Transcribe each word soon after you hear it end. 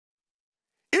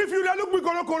If you dey look me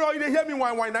koro, you dey hear me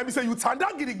whine, I be say you tanda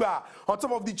gidigba on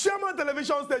top of the chairman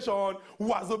television station,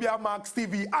 Wazobia Max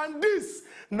TV. And this,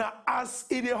 na as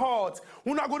it dey hot.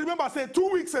 Una go remember say 2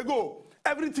 weeks ago,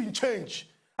 everything changed.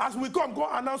 As we go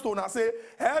announce to una say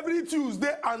every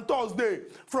Tuesday and Thursday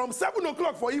from 7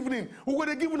 o'clock for evening, we go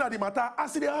dey give una the matter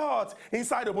as it dey hot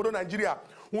inside Obodo Nigeria.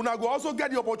 Una go also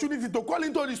get the opportunity to call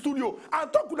into the studio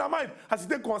and talk una mind as it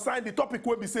dey concern the topic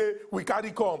wey be say we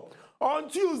carry come. On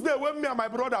Tuesday, when me and my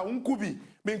brother Nkubi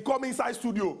been come inside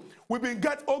studio, we been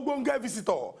get Ogbonge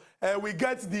visitor. We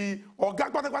get the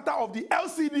Oga Kwata of the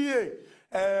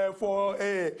LCDA for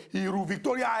Iru,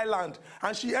 Victoria Island.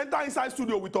 And she enter inside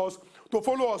studio with us to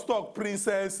follow us talk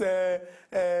Princess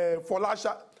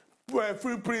Folasha,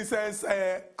 Free Princess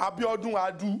Abiodun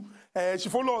Adu. She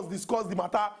follow us discuss the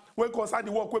matter when concern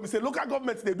the work when we say local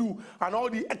governments they do and all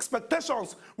the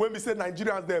expectations when we say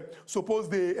Nigerians them suppose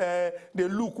they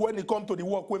look when they come to the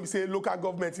work when we say local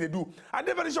governments they do. And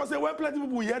they very sure say when plenty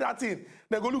people hear that thing,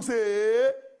 they go look say,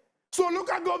 hey. So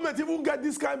local government even get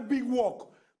this kind of big work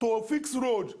to fix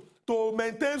road, to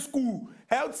maintain school,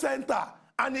 health center.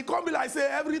 And it come be like say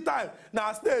every time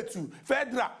now state to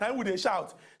federal, now we they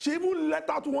shout. She even let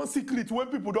out one secret when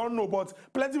people don't know, but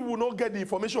plenty people don't get the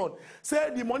information. Say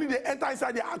the money they enter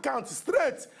inside the account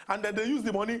straight, and then they use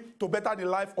the money to better the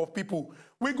life of people.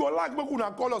 We go like make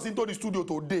una call us into the studio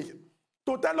today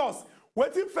to tell us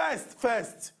waiting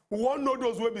first. We want know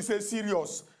those will be say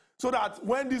serious, so that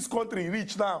when this country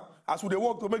reach now, as we they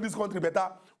work to make this country better,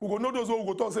 we go know those who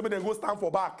go talk say they go stand for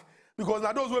back. Because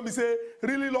now those when we say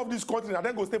really love this country and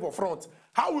then go stay for front.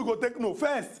 How we go take no?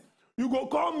 First, you go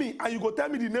call me and you go tell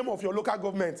me the name of your local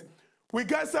government. We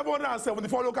get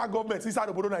 774 local governments inside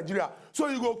Obodo Nigeria. So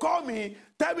you go call me,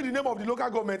 tell me the name of the local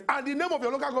government and the name of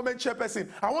your local government chairperson.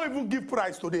 I won't even give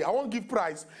prize today. I won't give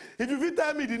prize. If you will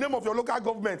tell me the name of your local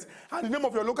government and the name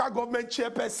of your local government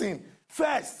chairperson,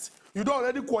 first, you don't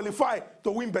already qualify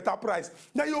to win better prize.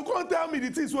 Now you can't tell me the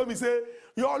things when we say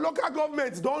your local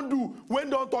government don't do when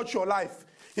don't touch your life.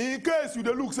 In case you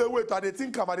dey look say wait, I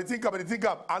think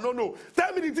I don't know.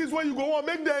 Tell me the things when you go on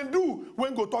make them do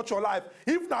when go touch your life.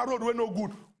 If na road when no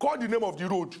good, call the name of the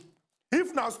road.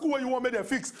 If na school when you want make them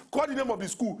fix, call the name of the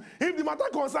school. If the matter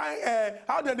concern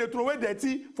how they throw away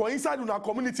dirty for inside una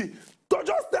community, to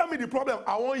just tell me the problem.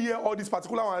 I won't hear all this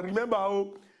particular one. Remember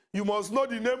how you must know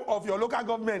the name of your local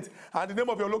government and the name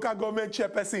of your local government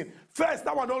chairperson. First,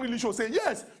 that one don't really show. Say,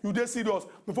 yes, you dey serious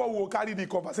before we will carry the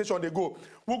conversation they go.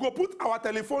 We'll go put our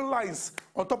telephone lines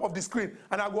on top of the screen.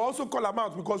 And I will also call them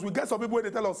out because we get some people when they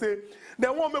tell us, say, they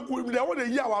want to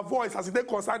hear our voice as they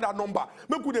concern that number.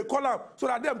 Make they call them so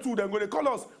that them too, they're going to call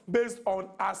us based on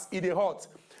as it is hot.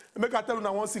 Make I tell you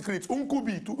now one secret.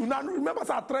 Nkubi, remember,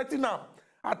 I threatened them.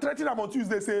 I threatened them on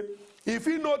Tuesday, say, if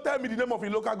he no tell me the name of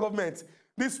your local government,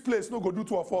 this place no go do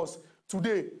two of us.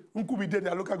 Today, Nkubi did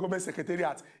their local government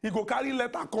secretariat. He go carry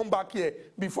letter, come back here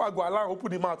before I go allow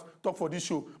open the mouth, talk for this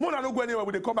show. Mona no go anywhere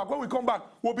when they come back. When we come back,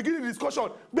 we'll begin the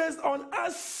discussion based on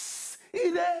us.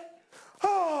 It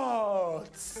hot.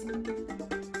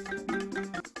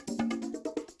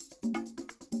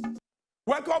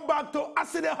 Welcome back to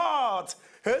Acid Heart.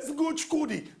 It's good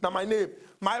Chukudi. Now my name.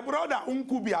 My brother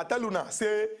Nkubi, I tell you now,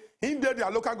 say, he did their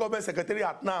local government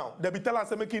secretariat now. They be telling us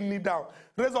to make him kneel down,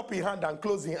 raise up his hand and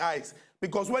close his eyes.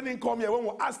 Because when he come here, when we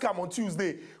ask him on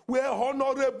Tuesday, where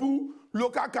honorable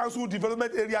local council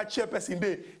development area chairperson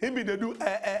day, he be they do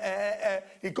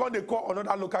he can't they call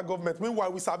another local government.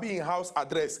 Meanwhile, we sabi in house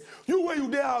address. You where you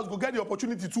there house go get the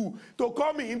opportunity to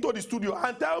call me into the studio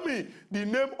and tell me the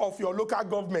name of your local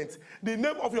government, the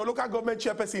name of your local government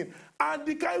chairperson, and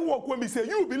the kind of work when we say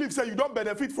you believe say you don't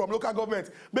benefit from local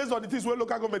government based on the things where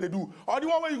local government they do, or the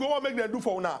one where you go and make them do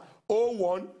for now.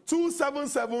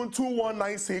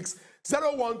 01-277-2196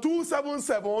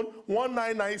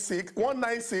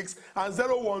 01277-1996 and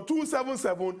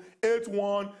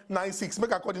 01277-8196.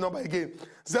 Make I call the number again.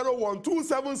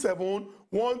 01277-2196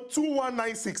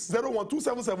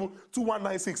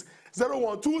 01277-2196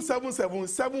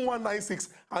 01277-7196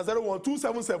 and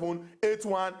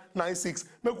 01277-8196.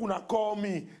 Make una call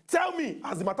me. Tell me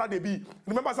as the matter they be.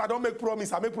 Remember, I don't make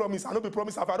promise. I make promise. I don't be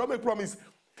promise. If I don't make promise,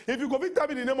 if you go tell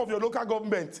me the name of your local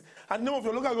government and the name of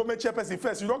your local government chairperson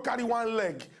first, you don't carry one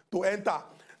leg to enter.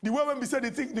 The way when we say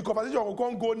the conversation will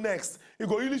come go next, it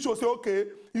go really show say, okay,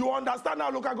 you understand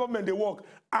how local government they work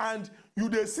and you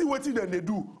they see what they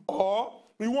do, or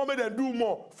you want me to do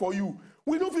more for you.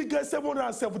 We don't get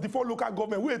 774 local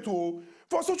government. Wait,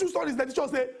 for social studies, the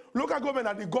teachers say local government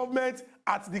and the government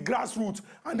at the grassroots,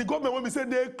 and the government when we say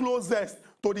they closest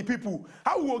to the people.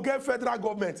 How we will get federal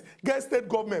government, get state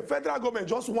government, federal government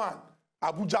just one,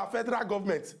 Abuja federal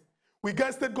government. We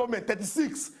get state government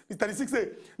 36. It's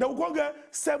 36A. Now we go get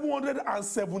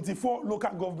 774 local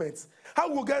governments. How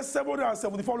we go get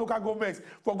 774 local governments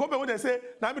for government when they say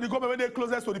now the government when they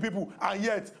closest to the people, and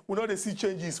yet we know they see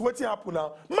changes. What's happen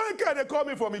now? Michael, they call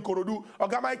me from Ikorodu.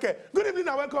 Okay, Michael. Good evening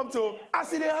and welcome to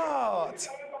As in the Heart.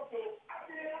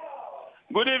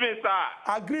 Good evening, sir.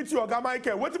 I greet you, Oga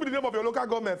Michael. What will be the name of your local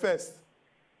government first?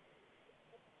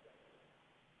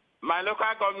 My local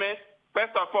government,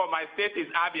 first of all, my state is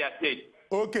Abia State.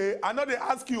 Okay, I know they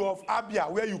ask you of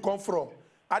Abia, where you come from.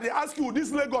 And they ask you,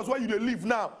 this Lagos, where you dey live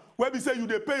now, where we say you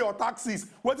dey pay your taxes.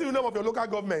 What is the name of your local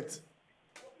government?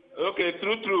 Okay,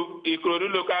 true.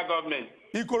 Ikorodu local government.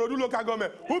 Ikorodu local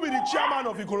government. Who be the chairman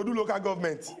of Ikorodu local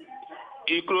government?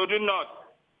 Ikorodu North.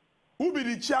 Who be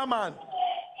the chairman?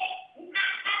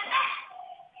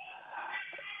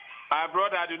 My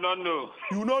brother, I do not know.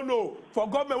 You don't know. For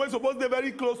government, we're supposed to be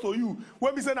very close to you.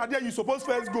 When we say that there, you supposed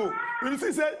first go. You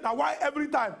see, say, now why every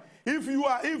time?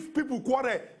 If people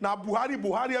quarrel, now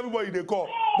Buhari, everybody they call.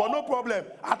 But no problem.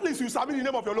 At least you submit the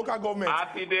name of your local government.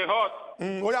 As in the hot.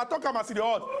 Oh, yeah, talk about the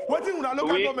hot. What thing local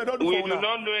government don't do we for do una?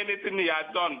 not know anything he has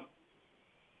done.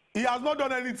 He has not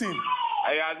done anything.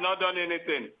 He has not done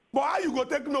anything. But how you go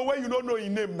take no when you don't know his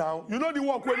name now? You know the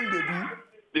work when they do?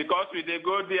 Because we dey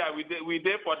go there, we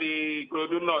dey for the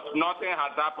Ikorodu North. Nothing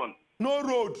has happened. No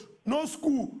road, no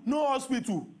school, no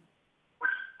hospital.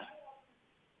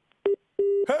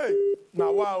 Hey,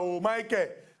 now wow, Michael,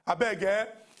 I beg,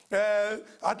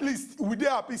 at least we dey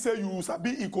happy say you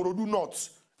sabi Ikorodu North.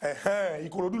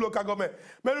 Ikorodu local government.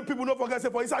 Many people don't forget say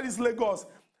for inside this Lagos,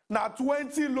 now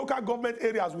 20 local government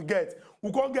areas we get.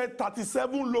 We can get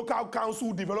 37 local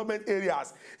council development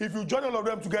areas. If you join all of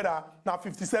them together, now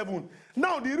 57.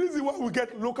 Now the reason why we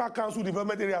get local council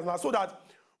development areas now so that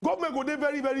government go dey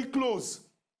very, very close.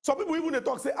 Some people even they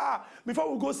talk say,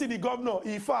 before we go see the governor,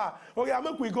 Ifa, okay, I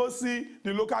make we go see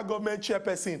the local government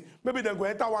chairperson. Maybe they go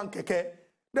enter one keke.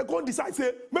 They go decide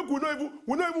say, make we not even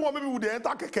want maybe we they enter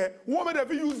keke. We want them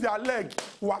to use their leg.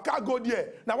 Waka go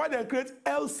there. Now why they create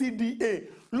LCDA,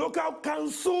 local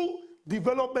council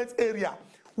development area,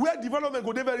 where development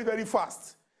go dey very, very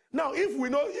fast. Now,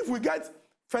 if we get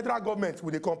federal government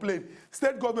with a complaint,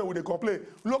 state government with a complaint,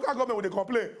 local government with a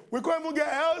complaint, we can't even get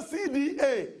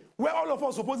LCDA, where all of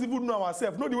us supposed to even know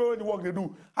ourselves, know the way the work they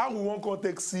do, how we want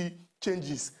context see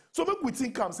changes. So make we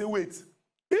think and say, wait,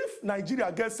 if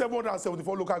Nigeria gets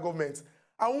 774 local governments,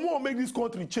 and we want to make this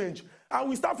country change, and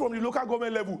we start from the local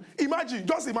government level,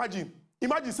 just imagine,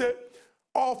 say,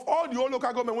 of all the old local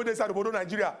government when they start to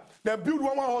Nigeria, they build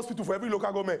one hospital for every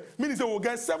local government. Meaning say we'll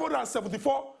get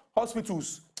 774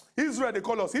 hospitals. Israel, they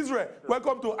call us. Israel,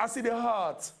 welcome to As in the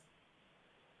Heart.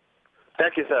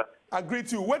 Thank you, sir. I greet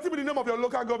you. What will be the name of your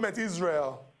local government,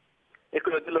 Israel?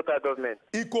 Ikorodu local government.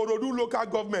 Ikorodu local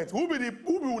government. Who be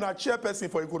una chairperson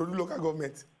for Ikorodu local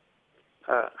government?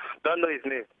 Don't know his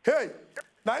name. Hey,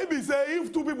 now if we say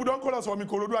if two people don't call us from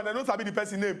Ikorodu and they don't sabi the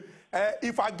person name,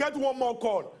 if I get one more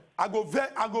call, I go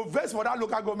vex for that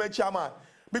local government chairman.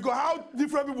 Because how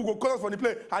different people go call us from the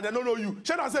play and they don't know you.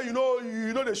 Shall I say you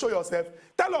know they show yourself?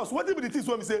 Tell us, what will be the things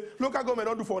when we say local government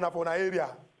don't do for our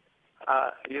area?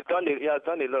 He has done a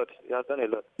lot. He has done a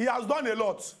lot. He has done a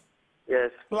lot.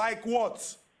 Yes. Like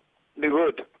what? The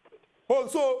road. Oh,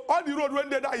 so all the road when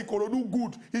they die Ikorodu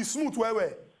good, it's smooth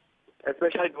where?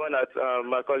 Especially the one at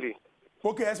Macaulay.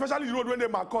 Okay, especially the road when they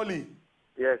Macaulay.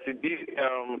 Yes,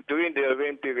 during the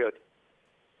rain period.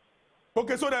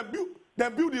 Okay, so they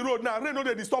build the road now. Rain no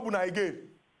they disturb now again.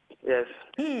 Yes.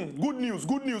 Good news.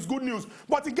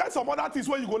 But he get some other things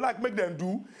where you go like make them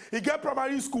do. He get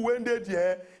primary school when they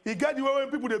there. He get the way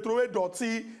when people they throw away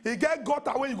dirty. He get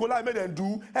gutter where you go like make them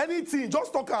do. Anything,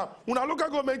 just talk am. When I local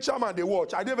government chairman they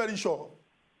watch. I dey very sure.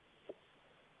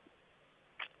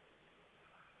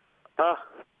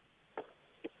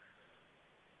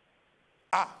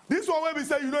 This one where we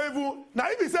say you know even now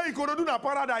if we say Ikorodu na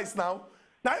paradise now.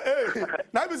 Now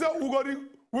if we say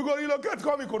we go relocate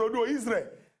come Ikorodu Israel.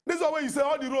 This is why you say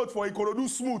all the roads for Ikorodu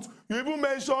smooth. You even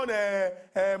mention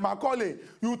Macaulay.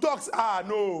 You talk,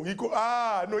 no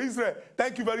Israel.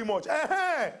 Thank you very much.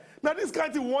 Now this kind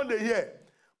of thing one day here.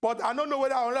 But I don't know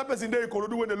whether another person there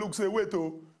Ikorodu when they look say wait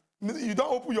you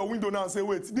don't open your window now and say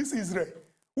wait this is Israel.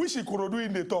 Which Ikorodu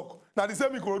in the talk? Now the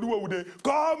same Ikorodu where would they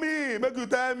call me, make you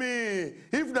tell me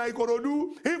if na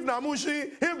Ikorodu, if na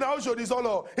Mushi, if na Oshodi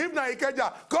Solo, if na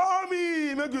Ikeja, call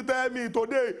me, make you tell me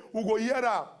today we go hear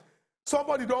am.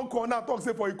 Somebody don't call now talk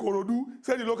say for Ikorodu,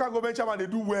 say the local government chairman they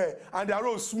do well and their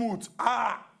road smooth.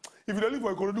 If you don't live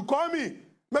for Ikorodu, call me,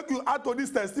 make you add to this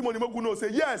testimony, make you know say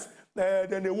yes,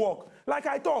 then they work. Like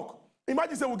I talk.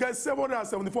 Imagine say we get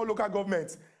 774 local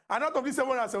governments. And out of this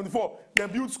 774, they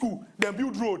build school, they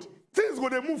build road. Things go,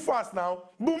 they move fast now.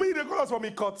 Bumi, they call us from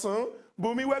Ikoton.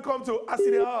 Bumi, welcome to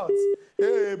Acid Heart.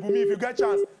 Hey, Bumi, if you get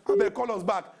chance, I better call us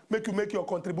back. Make your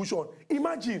contribution.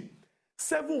 Imagine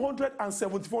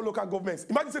 774 local governments.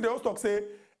 Imagine say they also talk say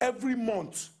every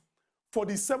month for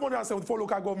the 774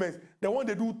 local governments, they want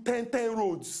to do 10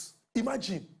 roads.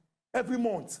 Imagine every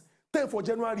month, 10 for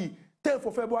January, 10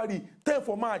 for February, 10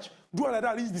 for March, do all like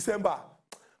that reach December.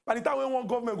 By the time when one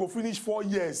government go finish 4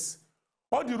 years,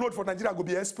 all the road for Nigeria go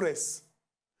be express.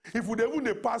 If we even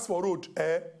they pass for road,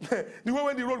 the way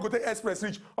when the road go take express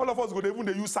reach, all of us go even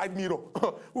they use side mirror.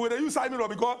 We go use side mirror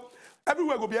because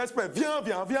everywhere go be express. Viens,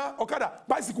 Okada,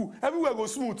 bicycle, everywhere go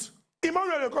smooth.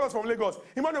 Emmanuel, they call us from Lagos.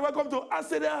 Emmanuel, welcome to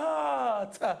Acid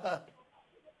Heart.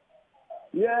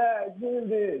 Yeah, doing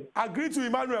this. Agree to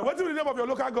Emmanuel. What is the name of your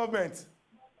local government?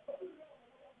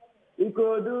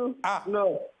 Ikorodu.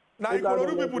 No. Now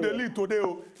Ikorodu people they lead today.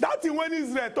 Oh. That thing when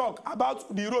Israel talk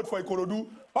about the road for Ikorodu,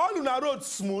 all the road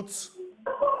smooth.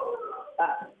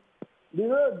 The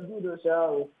road good,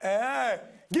 Oshao.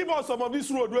 Give us some of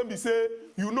this road when we say,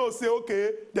 say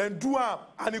okay, then do am.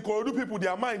 And Ikorodu people,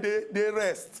 their mind, they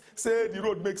rest. Say the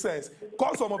road makes sense.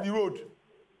 Call some of the road.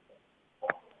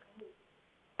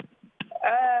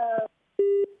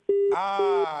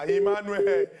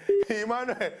 Emmanuel.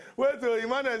 Wait till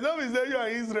Emmanuel. Don't be say you are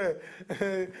Israel.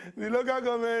 The local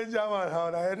government chairman,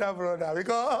 our brother.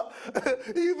 Because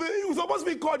if you supposed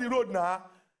to be called the road now,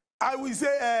 I will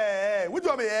say, which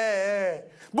one be,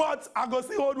 But I go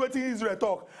see hold what Israel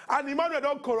talk. And Emmanuel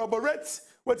don't corroborate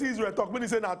what Israel talk. When he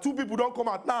say now, two people don't come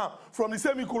out now from the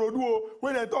same Ikorodu.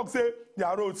 When they talk, say,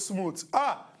 their road smooth.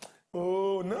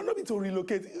 No need to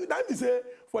relocate. That means say,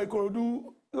 for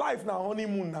Ikorodu, life now,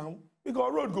 honeymoon now.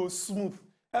 Because road goes smooth.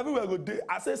 Everywhere go day.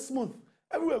 I say smooth.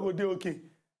 Everywhere go day okay.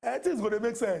 Things go to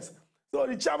make sense. So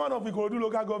the chairman of Ikorodu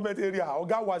local government area,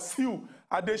 Oga Wasiu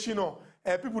Adeshino,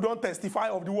 people don't testify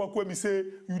of the work when we say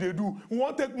you they do. We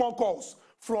want to take more calls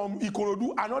from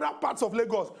Ikorodu and other parts of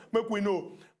Lagos. Make we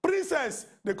know. Princess,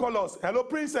 they call us. Hello,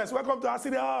 Princess. Welcome to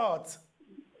Acid Heart.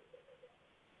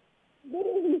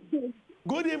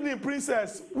 Good evening,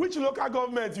 Princess. Which local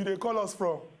government do they call us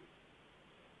from?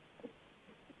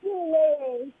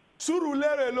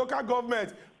 Surulere local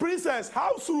government. Princess,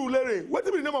 how Surulere? What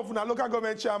is the name of your local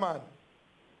government chairman?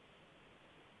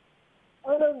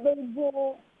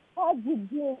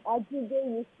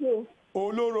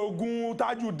 Olorogun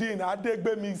Tajudeen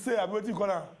Adegbemi say, what you call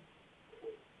her?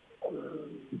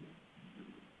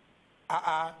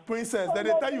 Princess, did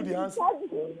they tell you the answer?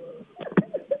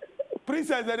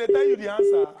 Princess, did they tell you the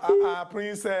answer?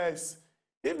 Princess.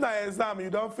 If na exam, you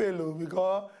don't fail,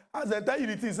 because as I tell you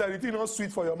the thing not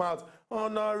sweet for your mouth.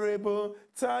 Honorable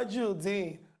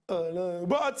Tajudeen.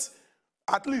 But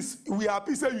at least we are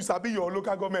happy say you sabi your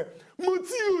local government.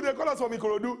 Mutiu, they call us from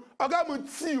Ikorodu. Oga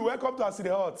Mutiu, welcome to Acid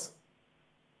Heart.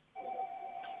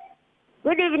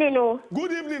 Good evening,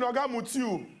 Good evening, Oga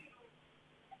Mutiu.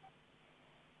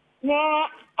 Yeah,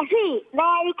 see,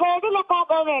 now Ikorodu local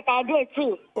government, I do it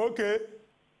too. Okay.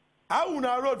 How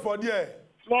una road for there?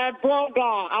 My brother,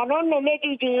 I don't know,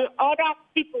 maybe the other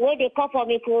people where they come from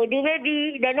Ikorodu,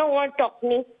 maybe they don't want to talk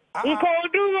me.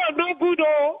 Ikorodu road no good,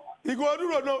 Ikorodu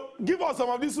road no. Give us some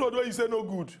of this road where you say no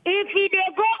good. If you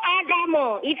they go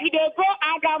Adamo,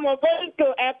 going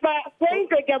to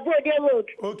Jabode road.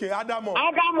 Okay, Adamo,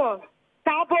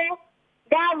 Sabo,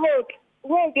 that road,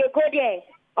 where they go there.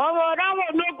 That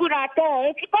road no good at all.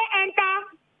 If you go enter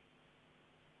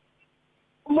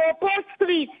Mopo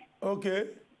Street. Okay.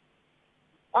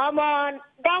 That one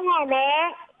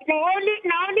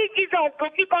only Jesus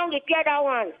could you come repair that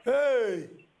one. Hey.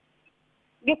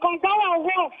 Because that one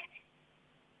works.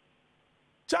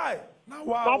 Chai. Now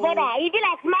wow. My brother, it be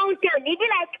like mountain. It be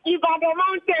like you got the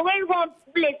mountain when one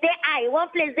place they high, one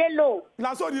place they low.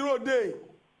 Now so the road day.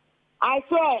 I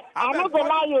swear. I'm not gonna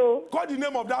lie you. Call the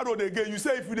name of that road again. You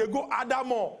say if they go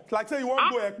Adamo, like say you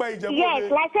want to go Ekpe Ijebo.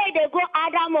 Yes, like say they go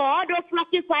Adamo, all those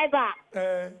fluffy fiber.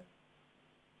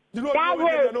 The road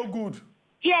that no good.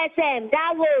 GSM,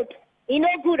 that road, it no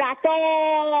good at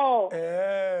all.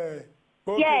 Okay.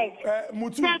 Yes.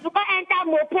 Mutu. So if you go enter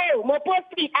Mopo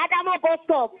Street, Adamo bus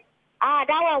stop.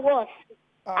 That one was.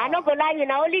 I'm not gonna lie you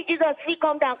now. Only Jesus will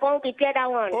come down, come repair that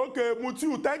one. Okay,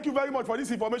 Mutu, thank you very much for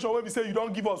this information. When we say you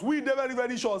don't give us, we very,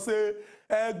 very sure say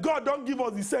God don't give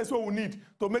us the sense what we need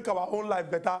to make our own life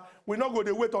better. We're not going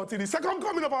to wait until the second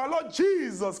coming of our Lord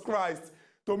Jesus Christ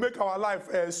to make our life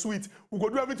sweet. We go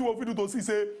do everything we do to see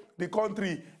say the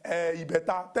country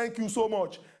better. Thank you so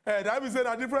much. That is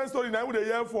a different story now we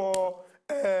hear for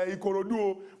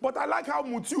Ikorodu. But I like how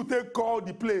Mutiu take call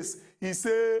the place. He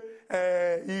say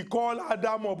he call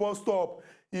Adamo bus stop.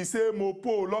 He say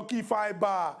Mopo, Lucky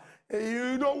Fiber.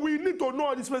 You know, we need to know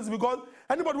all these places because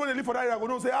anybody when they live for that area go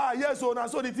know say, ah, yes, so now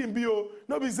so the thing be.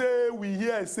 Nobody say we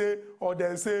hear say or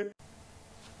then say.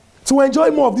 To enjoy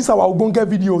more of these our Ogbonge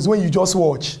videos when you just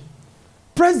watch,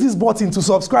 press this button to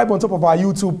subscribe on top of our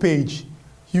YouTube page.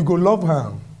 You go love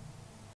her.